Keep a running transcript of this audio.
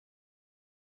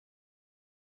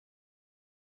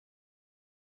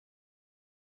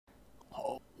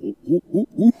Hey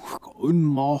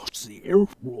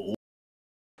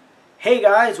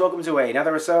guys, welcome to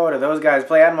another episode of Those Guys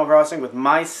Play Animal Crossing with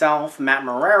myself, Matt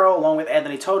Marrero, along with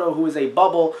Anthony Toto, who is a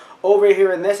bubble over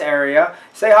here in this area.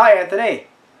 Say hi, Anthony.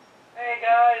 Hey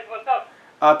guys, what's up?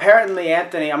 Apparently,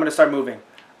 Anthony, I'm going to start moving.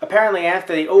 Apparently,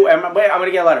 Anthony, wait, I'm going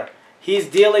to get a letter. He's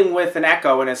dealing with an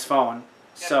echo in his phone.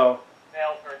 So,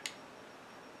 Mail first.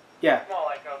 yeah. Small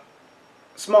echo.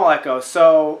 Small echo.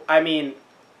 So, I mean,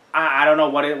 I don't know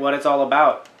what it's all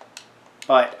about.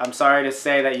 But I'm sorry to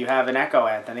say that you have an echo,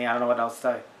 Anthony. I don't know what else to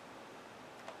tell you.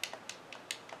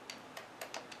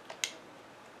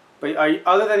 But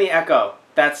other than the echo,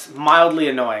 that's mildly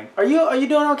annoying. Are you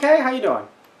doing okay? How you doing?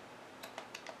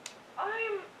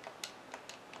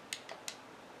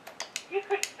 You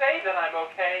could say that I'm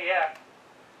okay, yeah.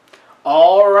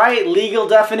 All right, legal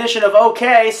definition of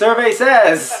okay, survey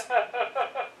says.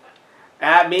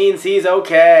 That means he's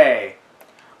okay.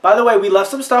 By the way, we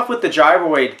left some stuff with the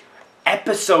gyroid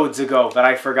episodes ago that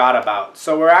I forgot about.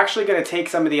 So we're actually going to take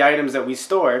some of the items that we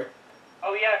stored.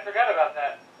 Oh yeah, I forgot about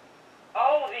that.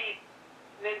 Oh,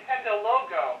 the Nintendo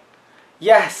logo.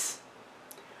 Yes.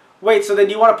 Wait, so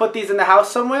then you want to put these in the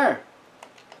house somewhere?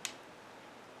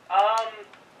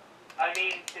 I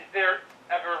mean, is there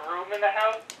ever room in the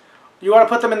house? You want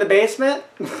to put them in the basement?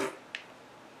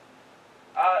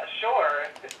 Sure.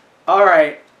 All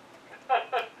right.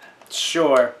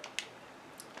 Sure.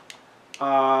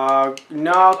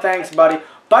 No, thanks, buddy.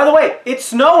 By the way, it's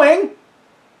snowing.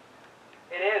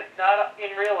 It is, not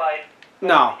in real life.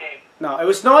 No, it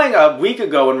was snowing a week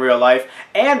ago in real life.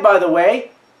 And by the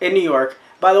way, in New York,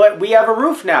 by the way, we have a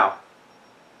roof now.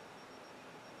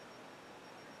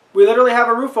 We literally have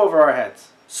a roof over our heads.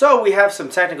 So we have some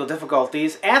technical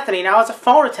difficulties. Anthony now has a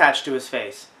phone attached to his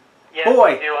face. Yes,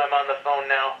 Boy. I do. I'm on the phone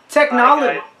now.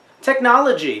 Technology. Hi,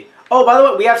 Technology. Oh, by the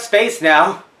way, we have space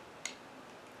now.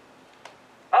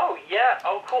 oh, yeah.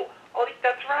 Oh, cool. Oh,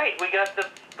 that's right. We got the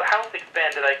house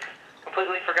expanded. I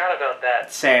completely forgot about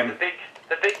that. Same.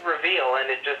 The big reveal, and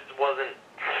it just wasn't...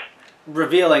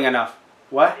 Revealing enough.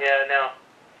 What? Yeah, no.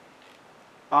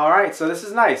 Alright, so this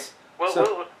is nice. We'll do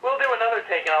another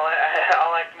take, and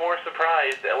I'll act more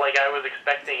surprised, like I was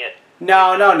expecting it.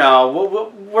 No.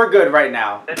 We're good right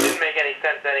now. That didn't make any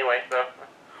sense anyway, so...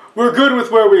 We're good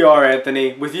with where we are,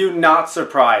 Anthony. With you not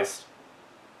surprised.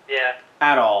 Yeah.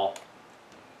 At all.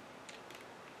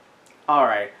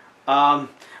 Alright.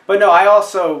 But no, I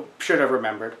also should have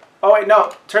remembered. Oh wait,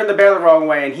 no. Turned the bear the wrong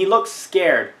way, and he looks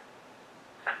scared.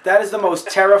 That is the most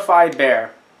terrified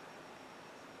bear.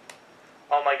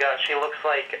 Oh my gosh, he looks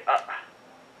like...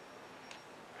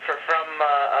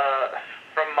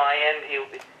 from my end,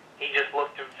 he just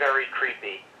looked very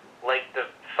creepy. Like the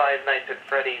Five Nights at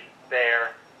Freddy's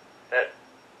bear that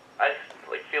I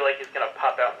feel like he's gonna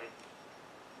pop out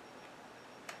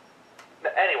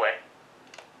and... Anyway.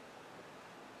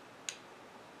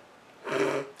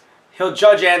 He'll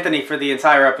judge Anthony for the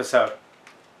entire episode.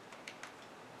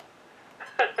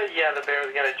 Yeah, the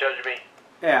bear's gonna judge me.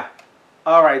 Yeah.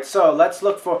 Alright, so let's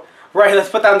look for... Right, let's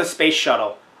put down the space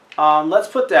shuttle. Let's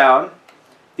put down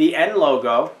the N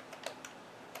logo.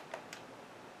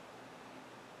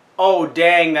 Oh,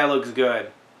 dang, that looks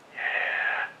good.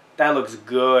 Yeah. That looks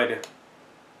good.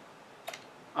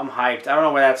 I'm hyped. I don't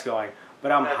know where that's going,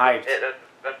 but I'm hyped.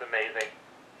 That's amazing.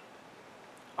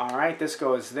 Alright, this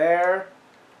goes there.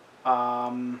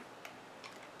 Oh,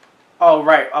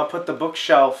 right, I'll put the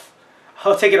bookshelf...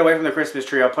 I'll take it away from the Christmas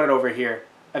tree. I'll put it over here.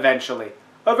 Eventually.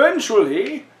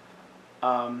 Eventually!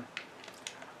 Man,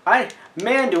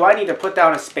 do I need to put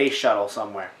down a space shuttle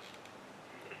somewhere.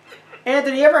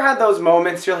 Anthony, you ever had those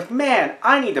moments you're like, man,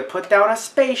 I need to put down a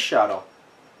space shuttle?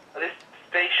 This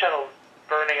space shuttle's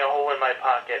burning a hole in my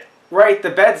pocket. Right,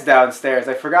 the bed's downstairs.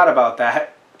 I forgot about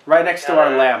that. Right next to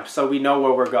our lamp, so we know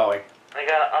where we're going. I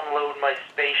gotta unload my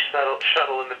space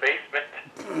shuttle in the basement.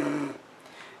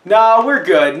 No, we're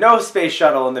good. No space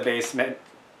shuttle in the basement.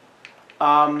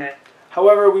 Okay.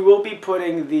 However, we will be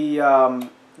putting the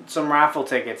some raffle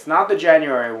tickets, not the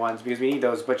January ones because we need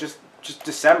those, but just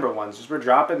December ones. Just we're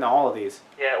dropping all of these.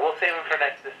 Yeah, we'll save them for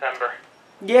next December.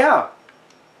 Yeah.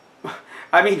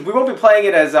 I mean, we won't be playing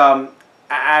it as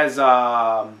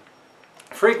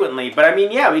frequently, but I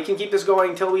mean, yeah, we can keep this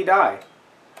going till we die.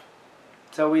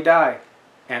 Till we die,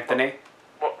 Anthony.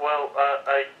 Well,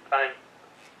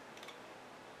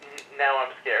 now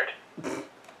I'm scared.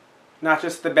 Not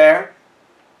just the bear?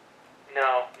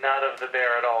 No, not of the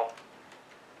bear at all.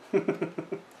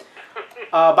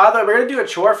 By the way, we're going to do a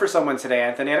chore for someone today,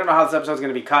 Anthony. I don't know how this episode's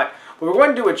going to be cut, but we're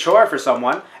going to do a chore for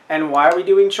someone. And why are we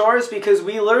doing chores? Because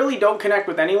we literally don't connect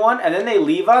with anyone, and then they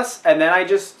leave us, and then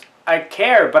I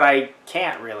care, but I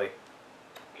can't really.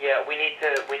 Yeah, we need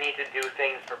to do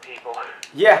things for people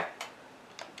Yeah.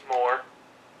 more.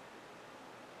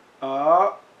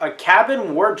 A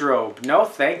cabin wardrobe. No,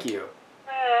 thank you.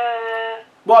 Eh,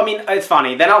 Well, I mean, it's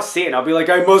funny. Then I'll see it and I'll be like,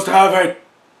 I must have it.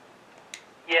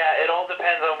 yeah, it all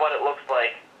depends on what it looks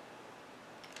like.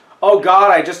 Oh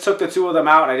God, I just took the two of them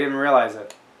out and I didn't realize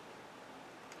it.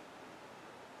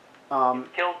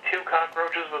 Killed 2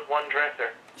 cockroaches with 1 dresser.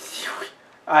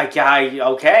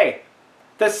 Okay.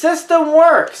 The system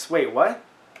works. Wait, what?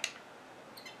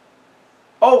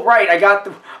 Oh, right.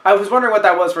 I was wondering what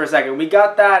that was for a second. We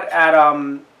got that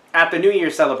at the New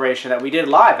Year's celebration that we did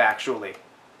live, actually.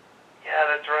 Yeah,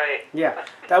 that's right. Yeah,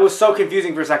 that was so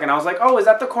confusing for a second. I was like, oh, is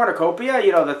that the cornucopia?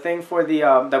 You know, the thing for the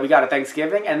that we got at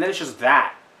Thanksgiving, and then it's just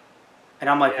that, and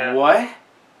I'm like, Yeah. what?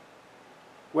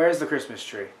 Where's the Christmas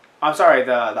tree? I'm sorry,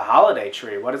 the holiday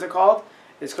tree. What is it called?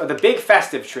 It's called the big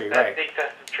festive tree, That right? big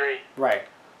festive tree. Right.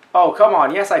 Oh, come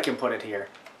on. Yes, I can put it here.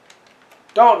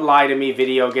 Don't lie to me,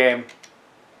 video game.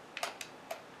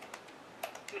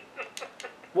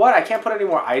 What? I can't put any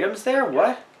more items there?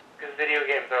 What? Because video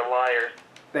games are liars.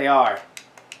 They are.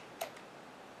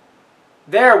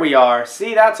 There we are.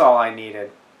 See, that's all I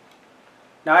needed.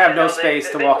 Now I have no space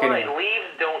to walk in. Leaves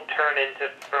don't turn into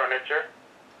furniture.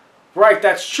 Right,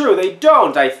 that's true. They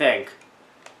don't, I think.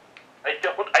 I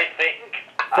think.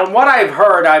 From what I've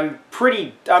heard,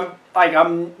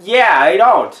 yeah, I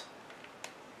don't.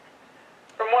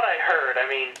 From what I heard, I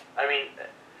mean,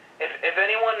 if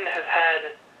anyone has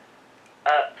had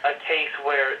a case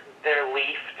where their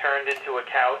leaf turned into a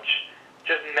couch,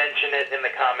 just mention it in the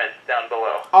comments down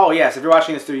below. Oh, yes, if you're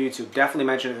watching this through YouTube, definitely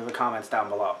mention it in the comments down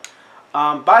below.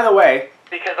 By the way...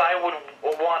 Because I would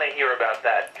want to hear about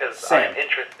that, because I'm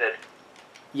interested.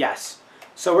 Yes.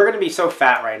 So we're going to be so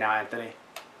fat right now, Anthony.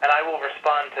 And I will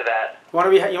respond to that.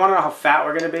 You want to know how fat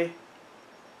we're going to be?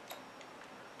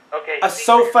 Okay. A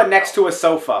sofa next to a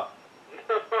sofa.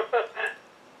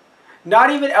 Not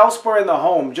even elsewhere in the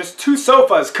home, just 2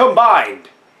 sofas combined.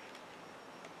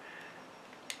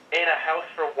 In a house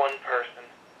for 1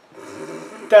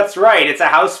 person. That's right, it's a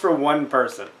house for 1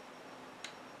 person.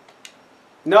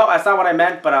 No, that's not what I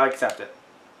meant, but I'll accept it.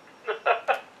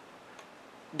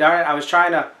 Darn it, I was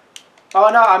trying to... Oh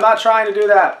no, I'm not trying to do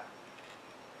that.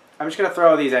 I'm just going to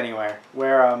throw these anywhere.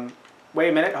 Wait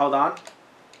a minute, hold on.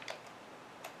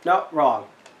 No, wrong.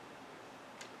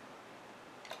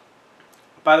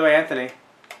 By the way, Anthony.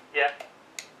 Yeah?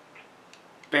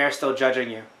 Bear's still judging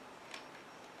you.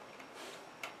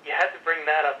 You had to bring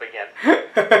that up again.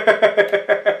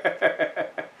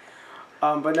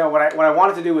 But no, what I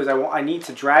wanted to do is I need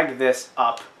to drag this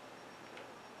up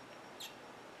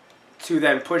to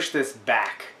then push this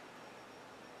back.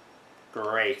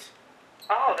 Great.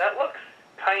 Oh, that looks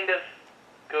kind of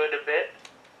good a bit.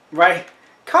 Right?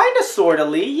 Kind of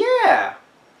sortally, yeah.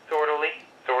 Sortally.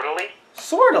 Sortally?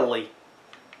 Sortally.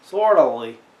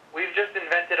 Sortally. We've just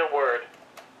invented a word.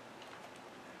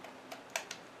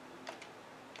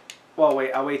 Well,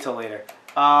 wait, I'll wait till later.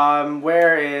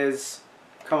 Where is...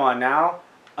 Come on now.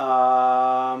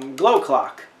 Glow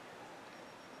clock.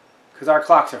 Because our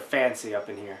clocks are fancy up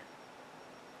in here.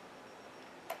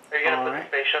 Are you going to put the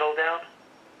space shuttle down?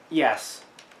 Yes.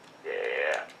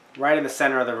 Yeah. Right in the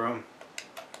center of the room.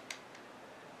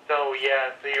 So,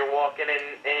 yeah, so you're walking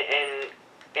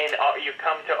you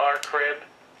come to our crib,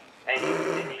 and you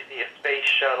see a space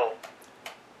shuttle,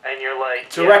 and you're like...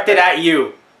 Directed at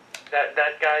you. That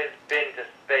guy's been to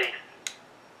space.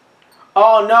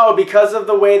 Oh no, because of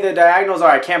the way the diagonals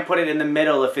are, I can't put it in the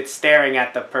middle if it's staring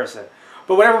at the person.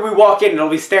 But whenever we walk in, it'll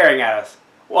be staring at us.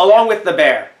 Along with the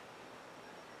bear.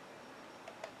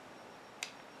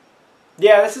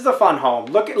 Yeah, this is a fun home.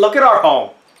 Look at our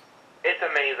home. It's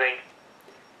amazing.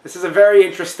 This is a very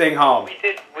interesting home.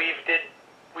 We've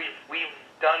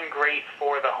done great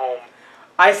for the home.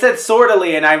 I said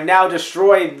sortily, and I've now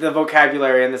destroyed the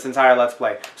vocabulary in this entire Let's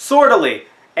Play. Sortily,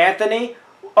 Anthony.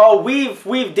 Oh, we've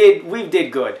did good. We've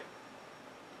did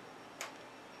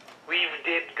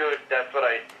good. That's what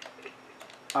I.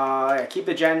 Yeah, keep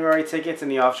the January tickets in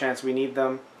the off chance we need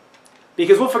them,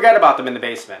 because we'll forget about them in the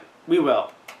basement. We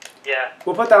will. Yeah.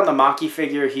 We'll put down the Maki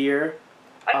figure here.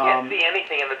 I can't see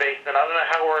anything in the basement. I don't know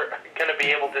how we're gonna be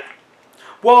able to.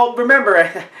 Well, remember,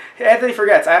 Anthony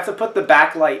forgets. I have to put the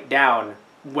backlight down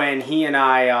when he and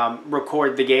I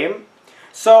record the game.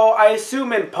 So I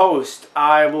assume in post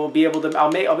I will be able to.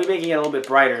 I'll be making it a little bit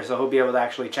brighter, so he'll be able to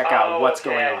actually check out what's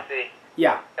going on. I see.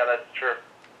 Yeah. Yeah, that's true.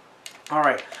 All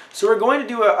right. So we're going to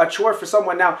do a chore for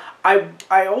someone now.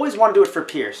 I always want to do it for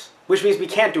Pierce, which means we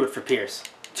can't do it for Pierce.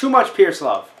 Too much Pierce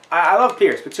love. I love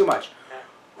Pierce, but too much. Yeah.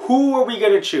 Who are we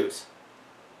going to choose?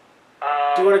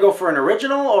 Do you want to go for an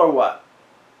original or what?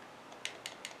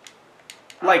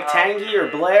 Like Tangy or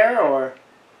Blair, or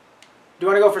do you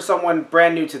want to go for someone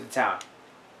brand new to the town?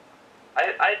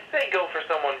 I'd say go for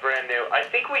someone brand new. I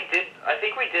think we did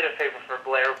a favor for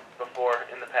Blair before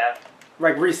in the past.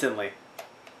 Like recently.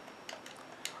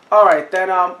 All right, then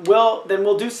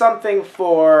we'll do something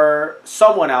for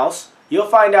someone else. You'll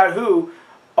find out who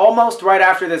almost right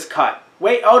after this cut.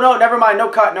 Wait, oh no, never mind. No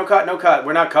cut, no cut, no cut.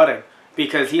 We're not cutting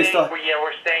because he's still. Yeah,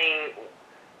 we're staying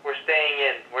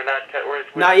in. We're not.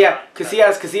 We're not yet, because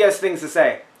he has things to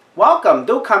say. Welcome,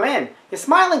 do come in. Your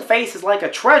smiling face is like a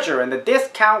treasure in the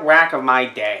discount rack of my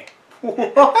day.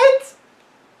 What?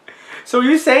 So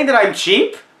you're saying that I'm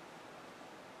cheap?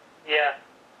 Yeah.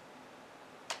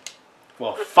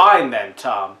 Well, fine then,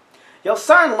 Tom. You'll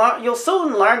soon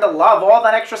learn to love all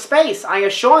that extra space, I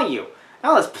assure you.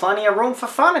 Now there's plenty of room for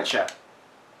furniture.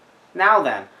 Now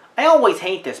then, I always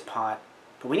hate this part,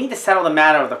 but we need to settle the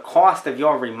matter of the cost of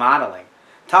your remodeling.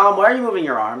 Tom, why are you moving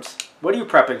your arms? What are you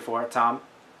prepping for, Tom?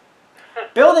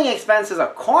 Building expenses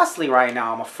are costly right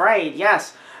now, I'm afraid.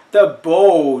 Yes, the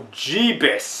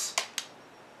Jeebus.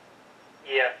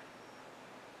 Yeah.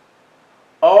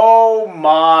 Oh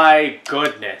my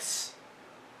goodness.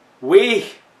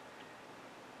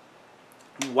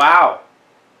 Wow.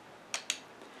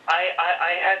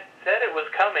 I had said it was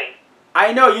coming.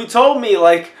 I know, you told me,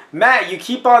 like, Matt, you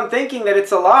keep on thinking that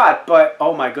it's a lot, but,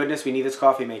 oh my goodness, we need this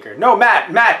coffee maker. No,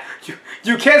 Matt,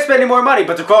 you can't spend any more money,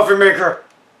 but the coffee maker.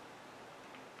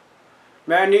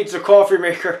 Man needs a coffee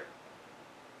maker.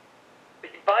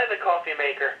 Buy the coffee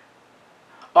maker.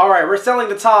 Alright, we're selling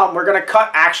to Tom. We're going to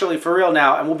cut actually for real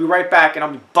now, and we'll be right back, and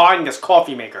I'll be buying this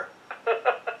coffee maker.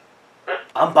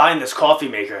 I'm buying this coffee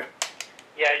maker.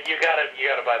 Yeah, you gotta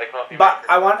buy the coffee But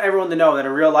maker. I want everyone to know that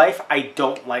in real life, I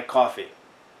don't like coffee.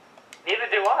 Neither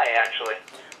do I, actually.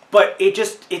 But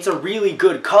it's a really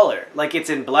good color. Like, it's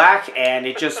in black, and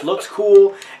it just looks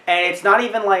cool, and it's not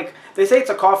even like, they say it's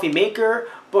a coffee maker,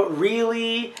 but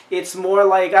really, it's more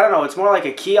like, I don't know, it's more like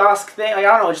a kiosk thing. Like,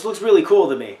 I don't know, it just looks really cool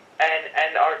to me.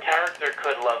 And our character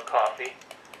could love coffee.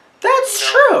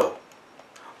 That's true.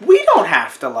 We don't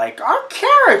have to like. Our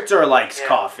character likes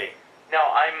coffee. No,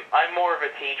 I'm more of a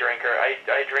tea drinker. I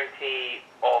drink tea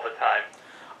all the time.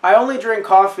 I only drink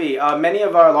coffee. Many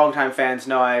of our longtime fans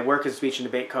know I work as a speech and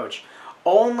debate coach.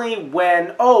 Only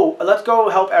when... Oh, let's go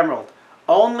help Emerald.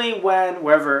 Only when...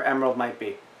 Wherever Emerald might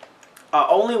be.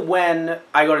 Only when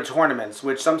I go to tournaments,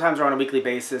 which sometimes are on a weekly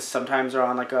basis, sometimes are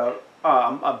on like a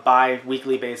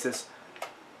bi-weekly basis.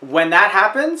 When that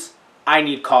happens, I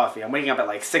need coffee. I'm waking up at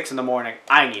like 6 in the morning.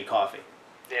 I need coffee.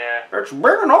 Yeah. It's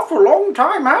been enough for a long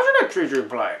time, hasn't it, TG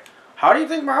Play? How do you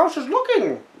think my house is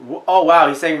looking? Oh, wow,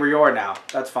 he's saying Rior now.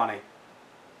 That's funny.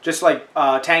 Just like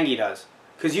Tangy does.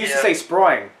 Because you used to say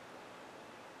Sproing.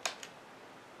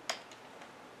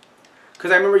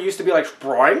 Because I remember you used to be like,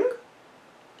 Sproing?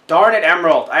 Darn it,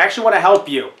 Emerald. I actually want to help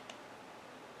you.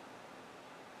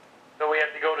 So we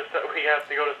have to go to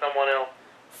someone else.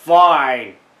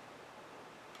 Fine.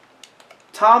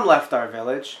 Tom left our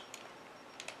village.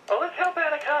 Oh, let's help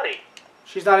Anakati.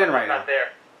 She's not in right now. Not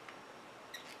there.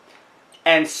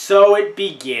 And so it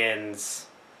begins.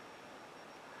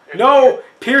 No!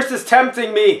 Pierce is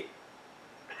tempting me!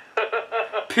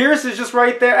 Pierce is just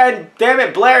right there. And damn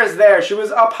it, Blair's there. She was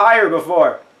up higher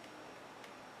before.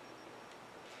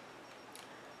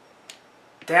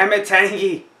 Damn it,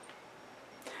 Tangy.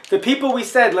 The people we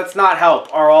said let's not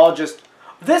help are all just...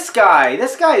 This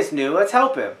guy's new. Let's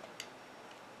help him.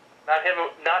 Not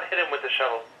hit him with the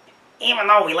shovel. Even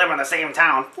though we live in the same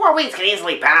town, 4 weeks can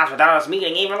easily pass without us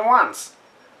meeting even once.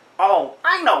 Oh,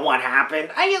 I know what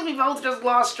happened. I guess we both just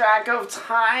lost track of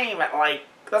time at, like,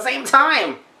 the same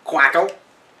time, Quackle.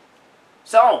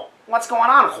 So, what's going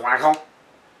on, Quackle?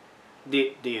 Do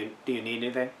you need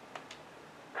anything?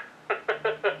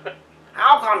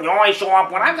 How come you always show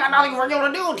up when I've got nothing for you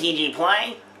to do, TG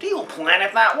Play? Do you plan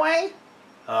it that way?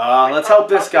 Let's help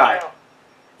this guy.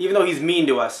 Even though he's mean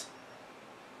to us.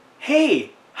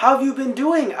 Hey, how have you been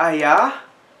doing, Aya?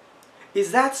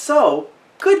 Is that so?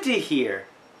 Good to hear.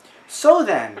 So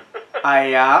then,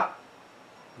 Aya,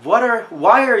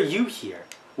 why are you here?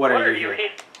 What are you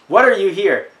here? What are you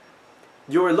here?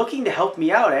 You're looking to help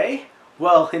me out, eh?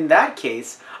 Well, in that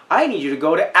case, I need you to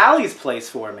go to Allie's place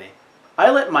for me.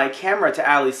 I lent my camera to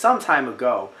Allie some time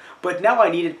ago, but now I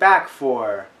need it back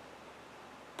for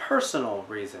personal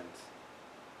reasons.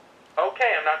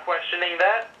 Okay, I'm not questioning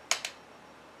that.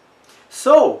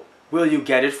 So, will you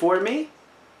get it for me?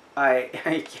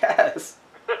 I guess.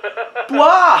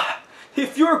 Blah!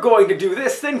 If you're going to do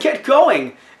this, then get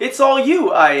going. It's all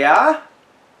you, Aya.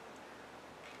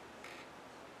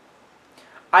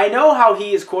 I know how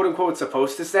he is quote-unquote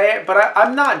supposed to say it, but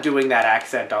I'm not doing that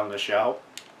accent on the show.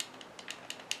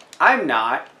 I'm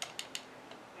not.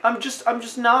 I'm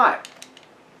just not.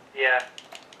 Yeah.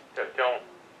 Don't.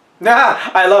 Nah,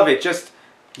 I love it. Just,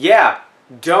 yeah,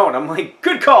 don't. I'm like,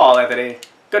 good call, Anthony.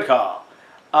 Good call.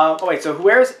 Oh wait, so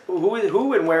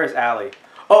who and where is Allie?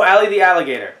 Oh, Allie the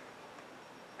alligator.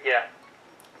 Yeah.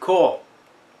 Cool.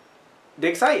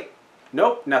 Dig site?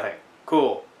 Nope, nothing.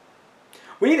 Cool.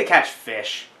 We need to catch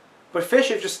fish. But fish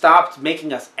have just stopped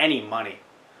making us any money.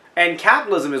 And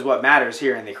capitalism is what matters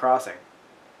here in the crossing.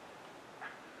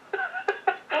 I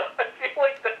feel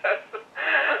like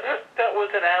that was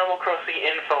an Animal Crossing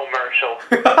infomercial.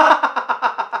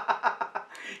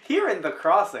 Here in the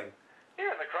crossing.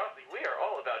 Here in the crossing, we are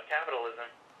all about capitalism.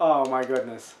 Oh my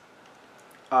goodness.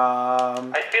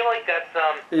 I feel like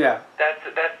Yeah. That's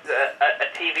a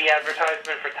TV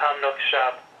advertisement for Tom Nook's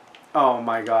shop. Oh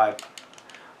my god.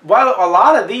 Well, a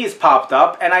lot of these popped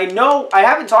up, and I know I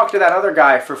haven't talked to that other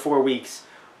guy for 4 weeks,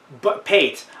 but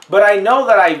Pate. But I know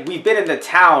that we've been in the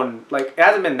town. Like, it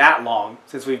hasn't been that long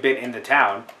since we've been in the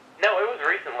town. No, it was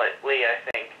recently, I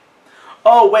think.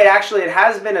 Oh wait, actually, it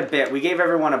has been a bit. We gave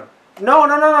everyone a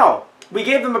no. We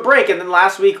gave them a break, and then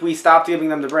last week we stopped giving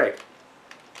them the break.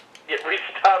 Yeah, we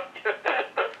stopped.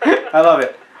 I love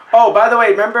it. Oh, by the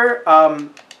way, remember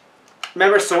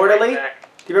Sortily?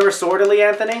 Do you remember Sortily,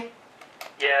 Anthony?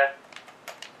 Yeah.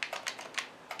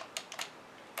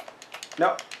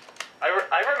 No.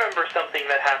 I remember something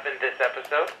that happened this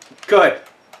episode. Good.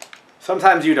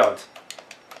 Sometimes you don't.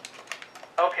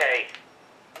 Okay.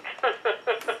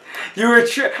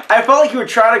 I felt like you were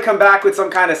trying to come back with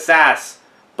some kind of sass,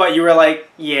 but you were like,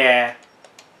 yeah.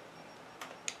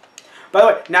 By the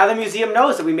way, now the museum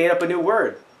knows that we made up a new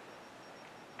word.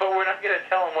 But we're not going to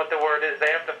tell them what the word is.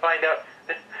 They have to find out.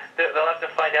 They'll have to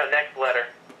find out next letter.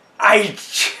 I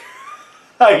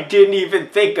didn't even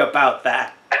think about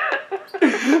that.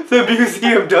 The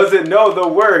museum doesn't know the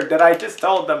word that I just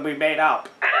told them we made up.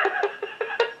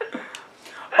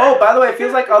 Oh, by the way, it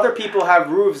feels like other people have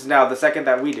roofs now the second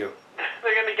that we do.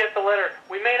 They're going to get the letter.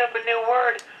 We made up a new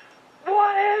word.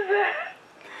 What is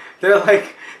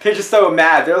it? They're just so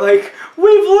mad. They're like,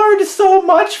 we've learned so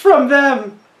much from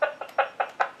them.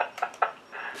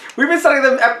 We've been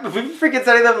freaking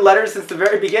sending them letters since the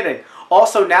very beginning.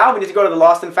 Also, now we need to go to the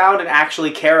Lost and Found and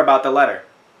actually care about the letter.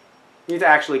 We need to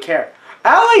actually care.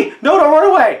 Allie! No, don't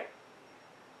run away!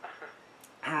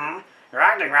 You're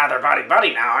acting rather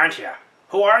buddy-buddy now, aren't you?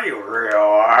 Who are you,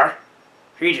 Rior?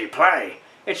 Fiji play.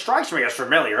 It strikes me as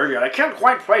familiar, yet I can't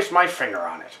quite place my finger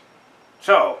on it.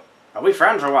 So, are we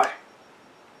friends or what?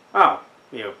 Oh,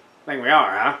 you think we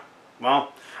are, huh?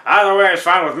 Well, either way is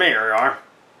fine with me, Rior.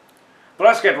 But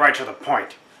let's get right to the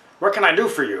point. What can I do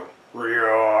for you,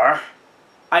 Rior?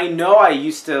 I know I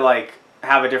used to,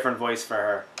 have a different voice for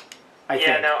her. I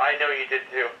think. No, I know you did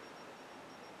too.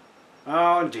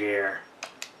 Oh, dear.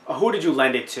 Who did you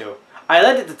lend it to? I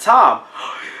lent it to Tom.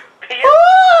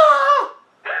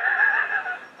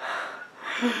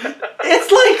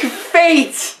 It's like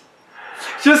fate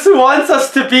just wants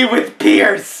us to be with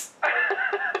Pierce.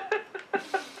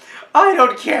 I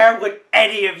don't care what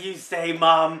any of you say,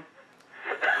 Mom.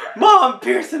 Mom,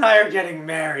 Pierce and I are getting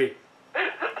married.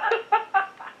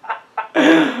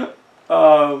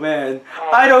 Oh, man.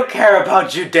 I don't care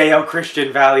about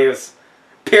Judeo-Christian values.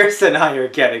 Pierce and I are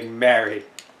getting married.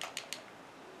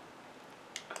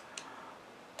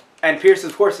 And Pierce,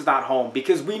 of course, is not home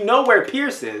because we know where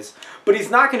Pierce is, but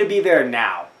he's not going to be there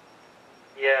now.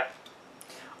 Yeah.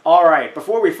 All right,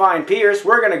 before we find Pierce,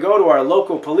 we're going to go to our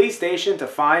local police station to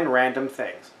find random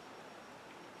things.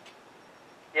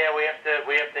 Yeah, we have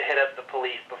to hit up the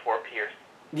police before Pierce.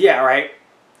 Yeah, right.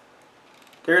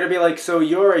 They're going to be like, so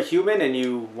you're a human and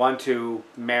you want to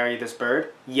marry this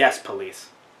bird? Yes, police.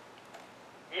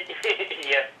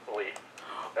 Yes, police.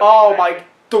 Oh my,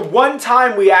 the one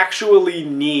time we actually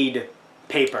need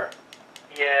paper.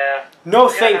 Yeah. No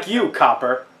thank you,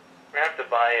 copper. We're going to have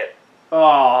to buy it.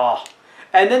 Oh.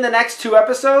 And then the next 2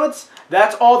 episodes,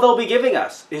 that's all they'll be giving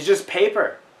us, is just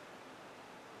paper.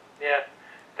 Yeah.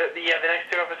 The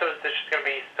next 2 episodes, there's just going to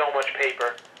be so much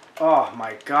paper. Oh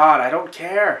my god, I don't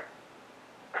care.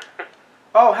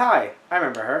 Oh, hi. I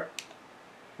remember her.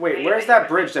 Wait, where's that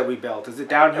bridge that we built? Is it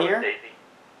down here? Daisy.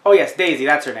 Oh yes, Daisy,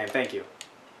 that's her name, thank you.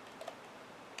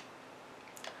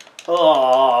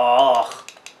 Ugh.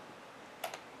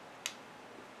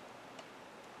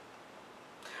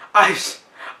 I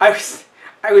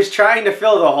was trying to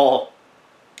fill the hole.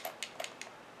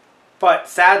 But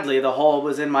sadly, the hole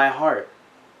was in my heart.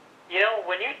 You know,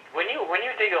 when you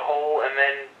dig a hole and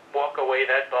then walk away,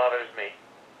 that bothers me.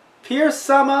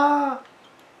 Pierce-sama!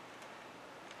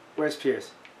 Where's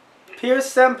Pierce?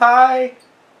 Pierce-senpai!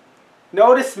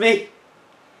 Notice me!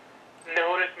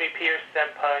 Notice me, Pierce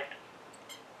Senpai.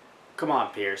 Come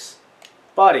on, Pierce.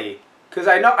 Buddy. Because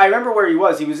I remember where he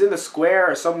was. He was in the square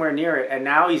or somewhere near it, and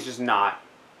now he's just not.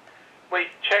 Wait,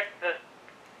 check the...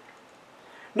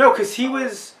 No, because he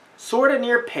was sort of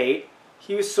near Pate.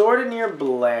 He was sort of near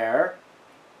Blair.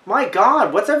 My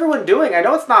God, what's everyone doing? I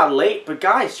know it's not late, but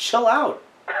guys, chill out.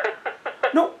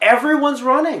 No, everyone's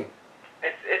running.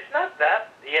 It's not that...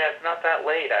 Yeah, it's not that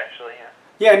late, actually.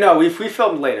 Yeah, no, we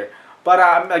filmed later.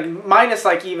 But like minus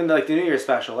like even like the New Year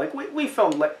special. Like we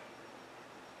filmed late.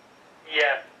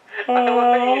 Yeah. I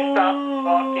love that you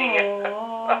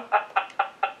stopped talking.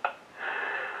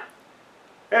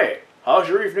 Hey, how's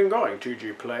your evening going,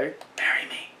 TG Play? Marry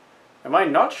me. Am I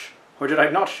nuts? Or did I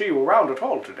not see you around at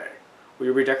all today? Were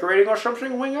you redecorating or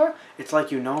something, Winger? It's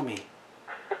like you know me.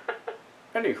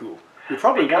 Anywho, you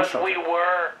probably want Because something, we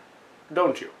were...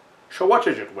 don't you? So what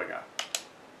is it, Winger?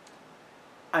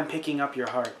 I'm picking up your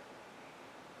heart.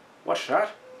 What's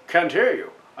that? Can't hear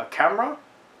you. A camera?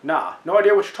 Nah, no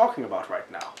idea what you're talking about right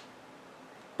now.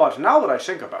 But now that I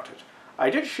think about it,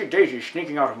 I did see Daisy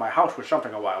sneaking out of my house with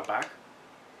something a while back.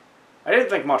 I didn't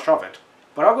think much of it,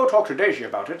 but I'll go talk to Daisy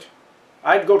about it.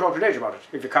 I'd go talk to Daisy about it,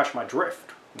 if you catch my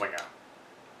drift, Winger.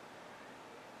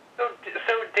 So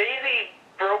Daisy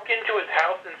broke into his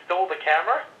house and stole the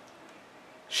camera?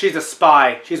 She's a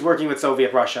spy. She's working with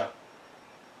Soviet Russia.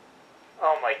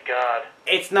 Oh my God.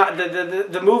 It's not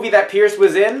the movie that Pierce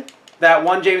was in. That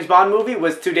one James Bond movie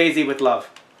was To Daisy with Love.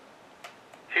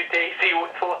 To Daisy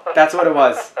with love. That's what it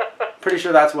was. Pretty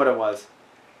sure that's what it was.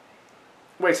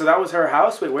 Wait, so that was her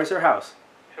house? Wait, where's her house?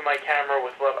 To my camera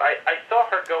with love. I saw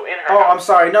her go in her Oh, house. I'm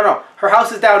sorry. No. Her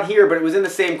house is down here, but it was in the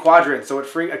same quadrant, so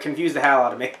it confused the hell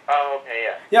out of me. Oh, okay,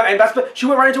 yeah. Yeah, and she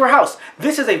went right into her house.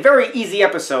 This is a very easy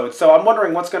episode, so I'm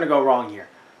wondering what's going to go wrong here.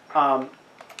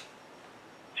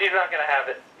 She's not gonna have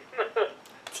it.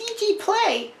 TG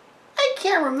Play, I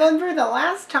can't remember the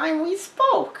last time we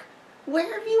spoke.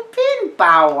 Where have you been,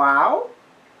 Bow Wow?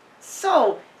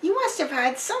 So, you must have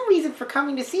had some reason for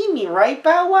coming to see me, right,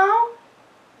 Bow Wow?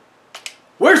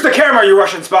 Where's the camera, you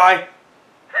Russian spy?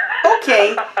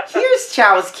 Okay, here's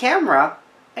Chow's camera.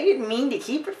 I didn't mean to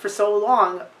keep it for so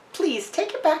long. Please,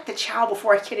 take it back to Chow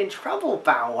before I get in trouble,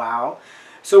 Bow Wow.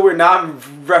 So we're not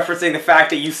referencing the fact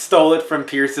that you stole it from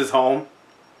Pierce's home?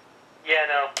 Yeah,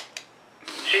 no.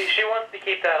 She wants to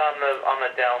keep that on the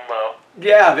down low.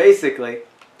 Yeah, basically.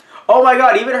 Oh my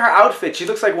God, even her outfit, she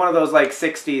looks like one of those like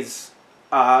 60s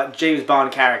James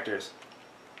Bond characters.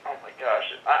 Oh my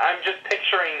gosh. I'm just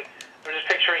picturing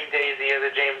Daisy as a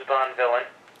James Bond villain.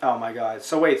 Oh my God.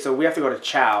 So wait, so we have to go to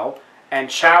Chow, and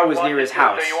Chow is near his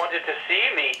house. So you wanted to see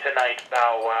me tonight,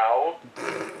 Bow Wow.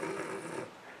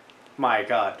 My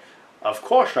God. Of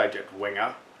course I did,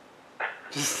 Winger.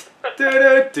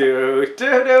 Do.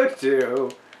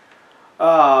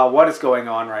 What is going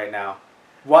on right now?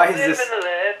 Why is Live this? and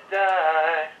let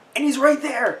die. And he's right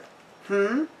there.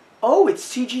 Oh,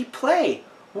 it's TG Play.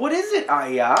 What is it,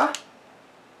 Aya?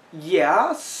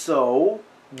 Yeah, so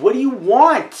what do you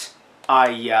want,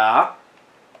 Aya?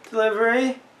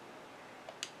 Delivery?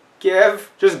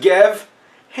 Just give.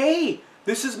 Hey,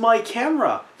 this is my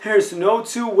camera. There's no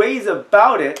two ways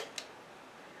about it.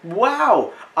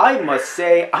 Wow, I must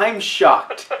say I'm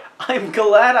shocked. I'm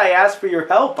glad I asked for your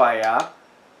help, Aya.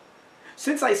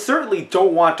 Since I certainly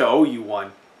don't want to owe you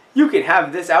one, you can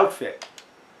have this outfit.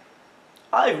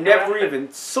 I've never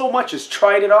even so much as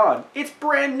tried it on. It's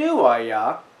brand new,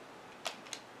 Aya.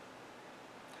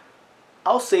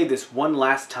 I'll say this one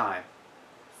last time.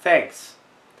 Thanks.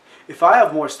 If I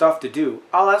have more stuff to do,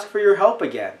 I'll ask for your help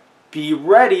again. Be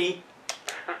ready.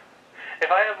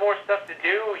 If I have more stuff to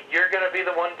do, you're gonna be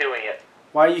the one doing it.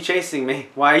 Why are you chasing me?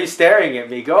 Why are you staring at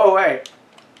me? Go away.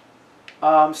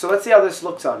 So let's see how this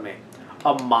looks on me.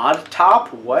 A mod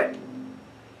top? What?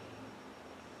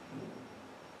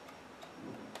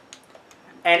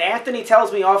 And Anthony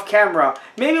tells me off camera,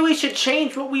 maybe we should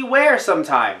change what we wear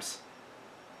sometimes.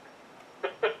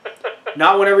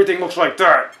 Not when everything looks like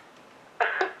that.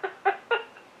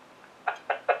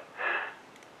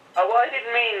 Well, I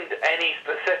didn't mean any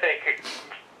specific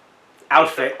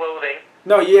Outfit. piece of clothing.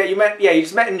 No, yeah, you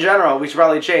just meant in general. We should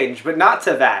probably change, but not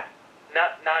to that.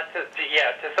 Not to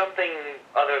something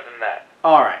other than that.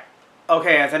 All right.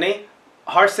 Okay, Anthony.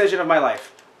 Harsh decision of my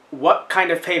life. What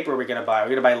kind of paper are we gonna buy? Are we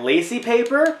gonna buy lacy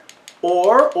paper,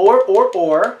 or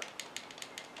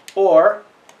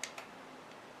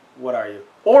what are you?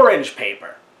 Orange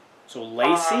paper. So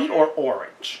lacy or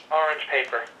orange? Orange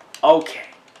paper. Okay.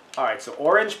 All right. So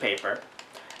orange paper.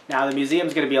 Now the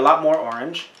museum's gonna be a lot more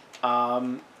orange.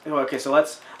 Okay. So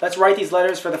let's write these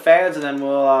letters for the fans, and then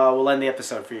we'll end the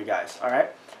episode for you guys. All right.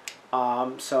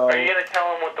 So Are you gonna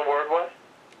tell him what the word was?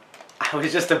 I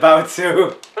was just about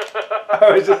to.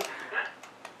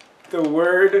 The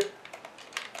word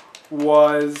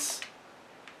was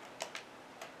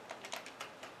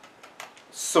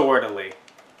sortily.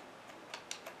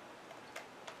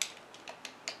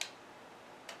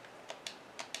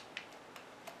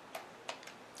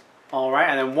 All right,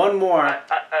 and then one more.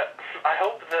 I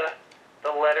hope the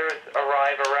letters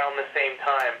arrive around the same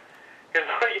time,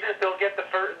 because they'll get the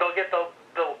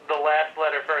last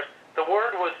letter first. The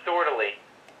word was sortily.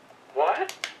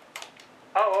 What?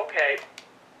 Oh, okay.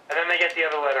 And then they get the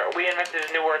other letter. We invented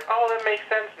a new word. Oh, that makes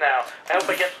sense now. I hope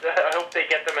they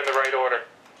get them in the right order.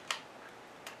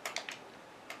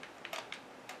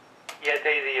 Yeah,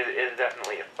 Daisy is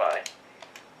definitely a spy.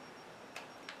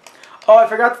 Oh, I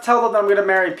forgot to tell them that I'm gonna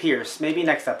marry Pierce. Maybe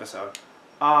next episode.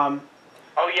 Oh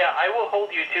yeah, I will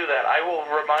hold you to that. I will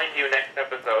remind you next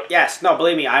episode. Yes, no,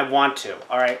 believe me, I want to.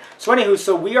 All right. So anywho,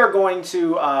 so we are going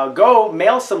to go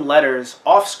mail some letters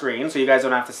off screen, so you guys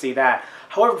don't have to see that.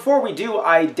 However, before we do,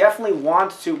 I definitely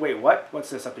want to. Wait, what?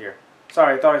 What's this up here?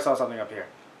 Sorry, I thought I saw something up here.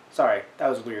 Sorry, that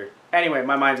was weird. Anyway,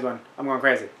 my mind's going. I'm going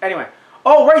crazy. Anyway,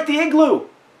 oh right, the igloo.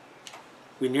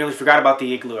 We nearly forgot about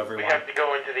the igloo, everyone. We have to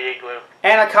go into the igloo.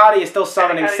 Anakati is still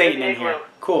summoning Anakati's Satan in in the here. igloo.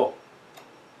 Cool.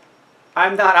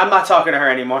 I'm not talking to her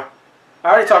anymore. I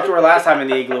already talked to her last time in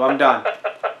the igloo. I'm done.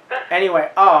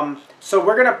 Anyway, so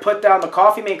we're gonna put down the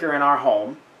coffee maker in our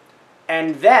home,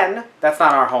 and then that's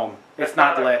not our home. It's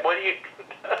not lit. What do you?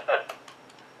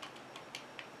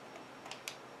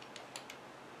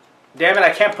 Damn it!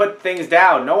 I can't put things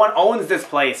down. No one owns this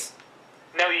place.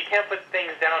 No, you can't put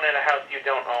things down in a house you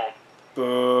don't own.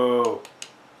 Boo.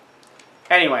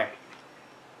 Anyway,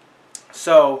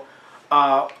 so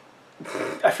I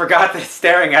forgot that it's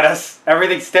staring at us.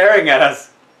 Everything's staring at us.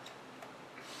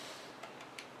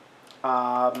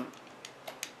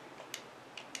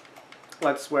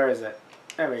 Where is it?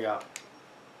 There we go.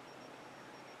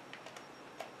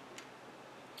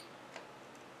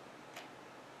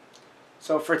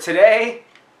 So for today,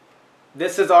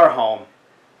 this is our home.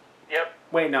 Yep.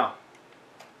 Wait, no.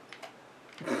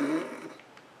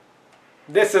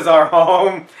 This is our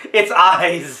home. It's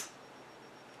eyes.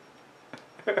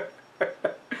 There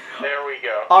we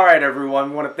go. Alright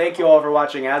everyone, we want to thank you all for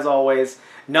watching as always.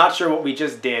 Not sure what we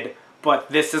just did, but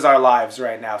this is our lives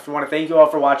right now. So we want to thank you all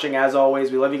for watching as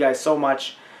always. We love you guys so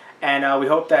much. And we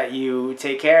hope that you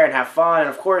take care and have fun. And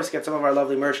of course, get some of our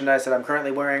lovely merchandise that I'm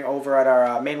currently wearing over at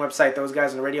our main website,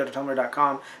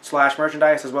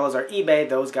 thoseguysonradio.tumblr.com/merchandise, as well as our eBay,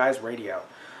 Those Guys Radio.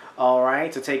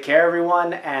 Alright, so take care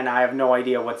everyone. And I have no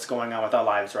idea what's going on with our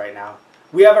lives right now.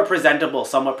 We have a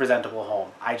somewhat presentable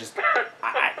home.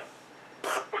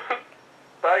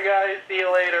 Bye guys, see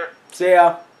you later. See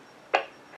ya.